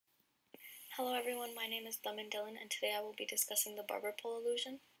Hello everyone, my name is Daman Dylan and today I will be discussing the barber pole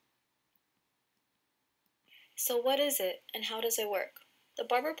illusion. So what is it and how does it work? The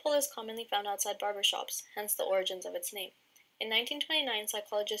barber pole is commonly found outside barber shops, hence the origins of its name. In 1929,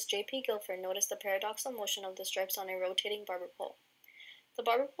 psychologist J.P. Guilford noticed the paradoxical motion of the stripes on a rotating barber pole. The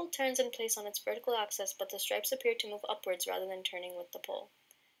barber pole turns in place on its vertical axis, but the stripes appear to move upwards rather than turning with the pole.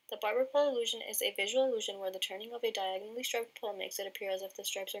 The barber pole illusion is a visual illusion where the turning of a diagonally striped pole makes it appear as if the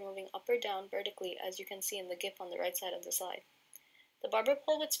stripes are moving up or down vertically, as you can see in the GIF on the right side of the slide. The barber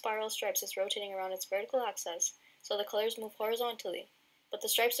pole with spiral stripes is rotating around its vertical axis, so the colors move horizontally, but the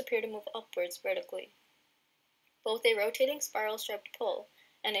stripes appear to move upwards vertically. Both a rotating spiral striped pole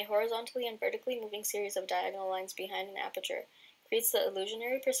and a horizontally and vertically moving series of diagonal lines behind an aperture creates the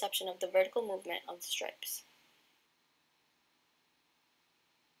illusionary perception of the vertical movement of the stripes.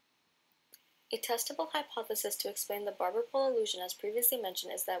 A testable hypothesis to explain the barber pole illusion as previously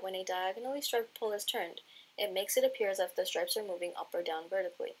mentioned is that when a diagonally striped pole is turned, it makes it appear as if the stripes are moving up or down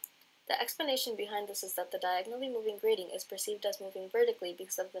vertically. The explanation behind this is that the diagonally moving grating is perceived as moving vertically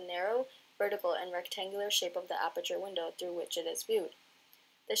because of the narrow, vertical, and rectangular shape of the aperture window through which it is viewed.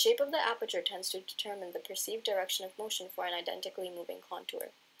 The shape of the aperture tends to determine the perceived direction of motion for an identically moving contour.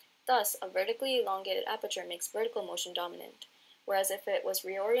 Thus, a vertically elongated aperture makes vertical motion dominant, whereas if it was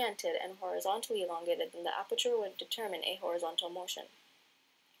reoriented and horizontally elongated, then the aperture would determine a horizontal motion.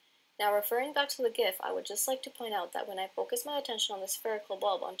 Now, referring back to the GIF, I would just like to point out that when I focus my attention on the spherical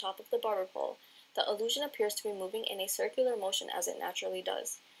bulb on top of the barber pole, the illusion appears to be moving in a circular motion as it naturally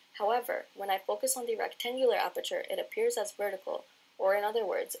does. However, when I focus on the rectangular aperture, it appears as vertical, or in other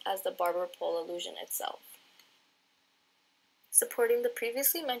words, as the barber pole illusion itself. Supporting the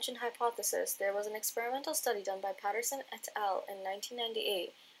previously mentioned hypothesis, there was an experimental study done by Patterson et al. In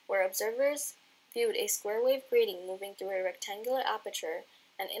 1998 where observers viewed a square wave grating moving through a rectangular aperture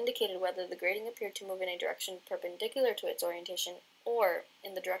and indicated whether the grating appeared to move in a direction perpendicular to its orientation or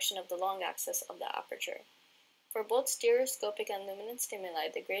in the direction of the long axis of the aperture. For both stereoscopic and luminance stimuli,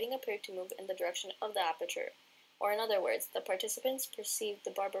 the grating appeared to move in the direction of the aperture, or in other words, the participants perceived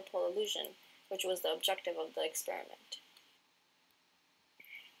the barber pole illusion, which was the objective of the experiment.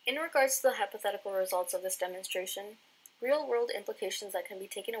 In regards to the hypothetical results of this demonstration, real-world implications that can be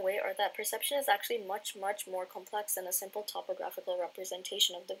taken away are that perception is actually much more complex than a simple topographical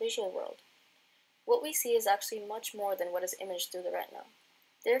representation of the visual world. What we see is actually much more than what is imaged through the retina.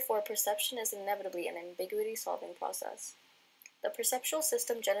 Therefore, perception is inevitably an ambiguity-solving process. The perceptual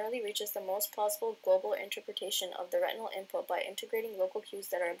system generally reaches the most plausible global interpretation of the retinal input by integrating local cues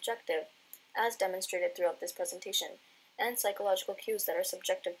that are objective, as demonstrated throughout this presentation, and psychological cues that are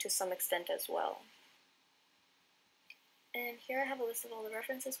subjective to some extent as well. And here I have a list of all the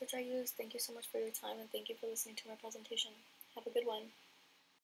references which I used. Thank you so much for your time and thank you for listening to my presentation. Have a good one.